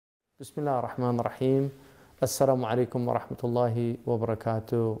Bismillah ar-Rahman ar-Rahim. Assalamu alaikum wa rahmatullahi wa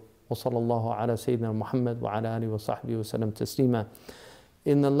barakatuh. Wa sallallahu ala Sayyidina Muhammad wa ala alihi wa sahbihi wa sallam taslima.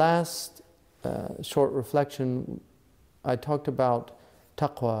 In the last short reflection, I talked about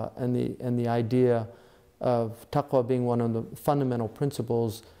taqwa and the idea of taqwa being one of the fundamental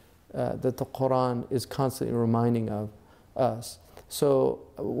principles that the Quran is constantly reminding of us. So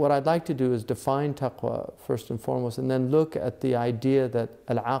what I'd like to do is define taqwa first and foremost, and then look at the idea that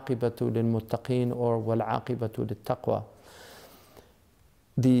al-aqibatu lil-muttaqeen or wal-aqibatu lit-taqwa.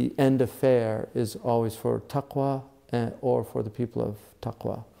 The end affair is always for taqwa or for the people of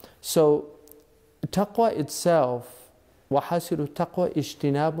taqwa. So taqwa itself, وَحَاسِلُ التَّقْوَى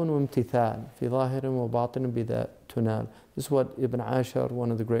اجْتِنَابٌ وَامْتِثَالٌ فِي ظَاهِرٍ وَبَاطِنٍ بِذَا تُنَالٌ. This is what Ibn Ashar,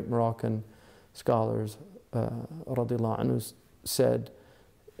 one of the great Moroccan scholars, radiallahu anhu, said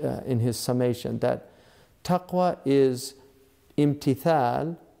in his summation, that taqwa is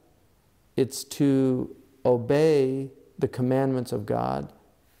imtithal, it's to obey the commandments of God,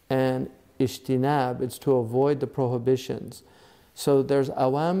 and ijtinab, it's to avoid the prohibitions. So there's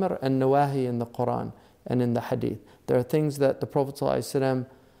awamir and nawahi in the Quran and in the hadith. There are things that the Prophet ﷺ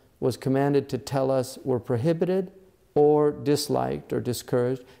was commanded to tell us were prohibited or disliked or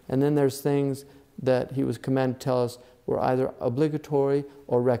discouraged, and then there's things that he was commanded to tell us were either obligatory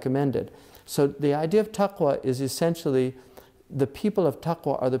or recommended. So the idea of taqwa is essentially, the people of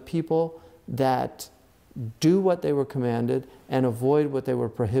taqwa are the people that do what they were commanded and avoid what they were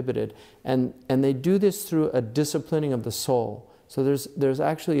prohibited. And they do this through a disciplining of the soul. So there's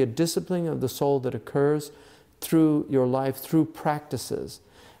actually a disciplining of the soul that occurs through your life, through practices.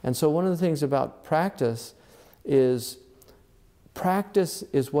 And so one of the things about practice is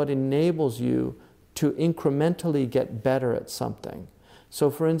what enables you to incrementally get better at something.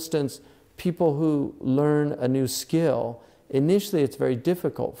 So for instance, people who learn a new skill, initially it's very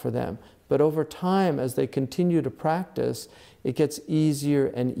difficult for them, but over time, as they continue to practice, it gets easier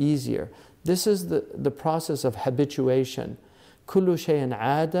and easier. This is the process of habituation. كُلُّ شَيْءٍ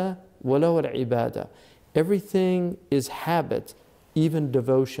عَادَةٍ وَلَوْ الْعِبَادَةِ. Everything is habit, even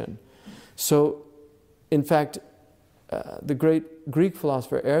devotion. So, in fact, the great Greek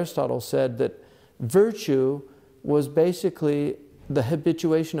philosopher Aristotle said that virtue was basically the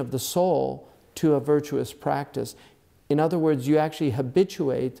habituation of the soul to a virtuous practice. In other words, you actually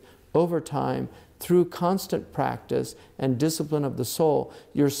habituate over time through constant practice and discipline of the soul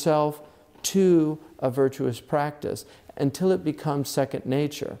yourself to a virtuous practice until it becomes second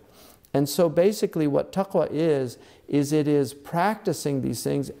nature. And so basically what taqwa is it is practicing these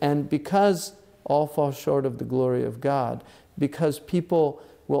things, and because all fall short of the glory of God, because people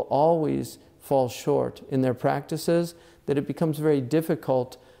will always fall short in their practices, that it becomes very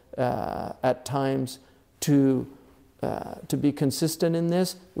difficult at times to be consistent in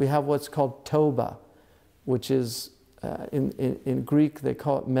this. We have what's called tawbah, which is in Greek they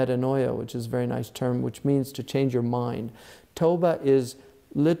call it metanoia, which is a very nice term, which means to change your mind. Tawbah is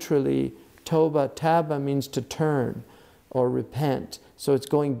literally, taba means to turn or repent. So it's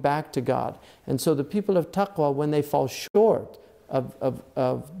going back to God. And so the people of taqwa, when they fall short of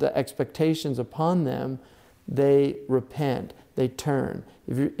the expectations upon them, they repent, they turn.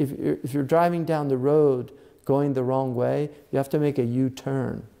 If you're driving down the road going the wrong way, you have to make a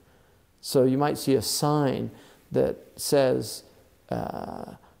U-turn. So you might see a sign that says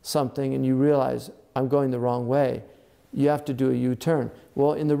something and you realize, I'm going the wrong way. You have to do a U-turn.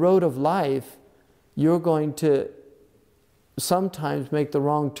 Well, in the road of life, you're going to sometimes make the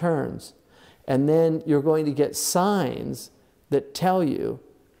wrong turns, and then you're going to get signs that tell you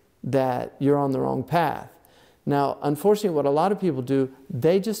that you're on the wrong path. Now, unfortunately, what a lot of people do,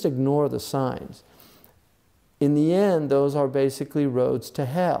 they just ignore the signs. In the end, those are basically roads to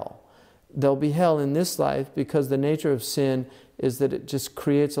hell. There'll be hell in this life because the nature of sin is that it just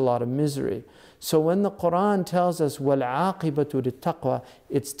creates a lot of misery. So when the Quran tells us, وَالْعَاقِبَةُ لِلتَّقْوَى,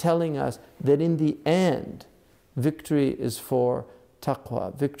 it's telling us that in the end, victory is for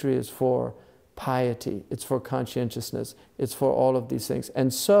taqwa, victory is for piety, it's for conscientiousness, it's for all of these things.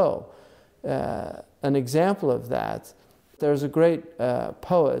 And so, an example of that, there's a great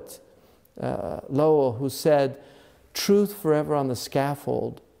poet, Lowell, who said, truth forever on the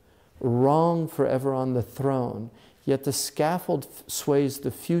scaffold, wrong forever on the throne, yet the scaffold sways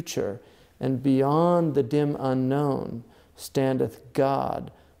the future, and beyond the dim unknown standeth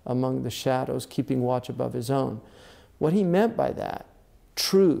God among the shadows, keeping watch above his own. What he meant by that,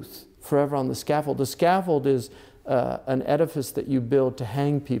 truth forever on the scaffold is an edifice that you build to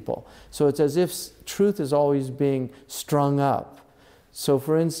hang people. So it's as if truth is always being strung up. So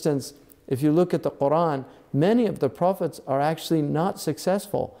for instance, if you look at the Quran, many of the prophets are actually not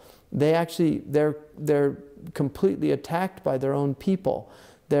successful. they're completely attacked by their own people.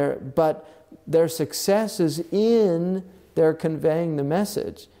 But their success is in their conveying the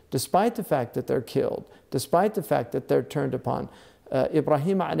message, despite the fact that they're killed, despite the fact that they're turned upon.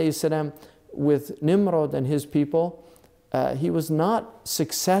 Ibrahim alayhi salam, with Nimrod and his people, he was not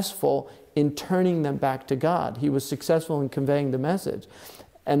successful in turning them back to God. He was successful in conveying the message.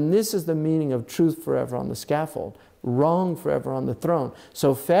 And this is the meaning of truth forever on the scaffold, wrong forever on the throne.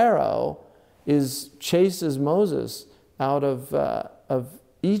 So Pharaoh chases Moses out of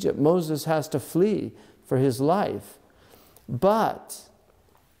Egypt. Moses has to flee for his life. But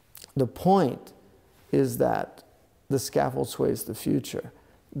the point is that the scaffold sways the future,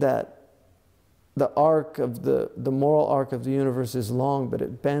 that the moral arc of the universe is long, but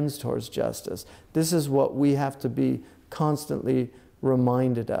it bends towards justice. This is what we have to be constantly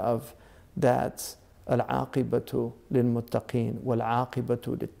reminded of, that al-aqibatu lil-muttaqeen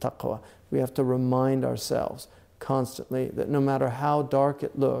wal-aqibatu lit-taqwa. We have to remind ourselves constantly that no matter how dark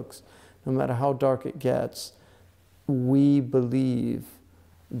it looks, no matter how dark it gets, we believe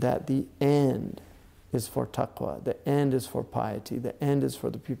that the end is for taqwa, the end is for piety, the end is for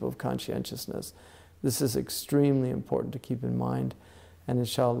the people of conscientiousness. This is extremely important to keep in mind, and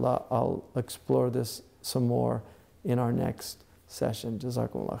inshallah I'll explore this some more in our next session.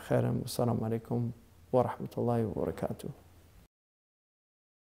 Jazakumullah khairan. Wassalamu alaikum wa rahmatullahi wa barakatuh.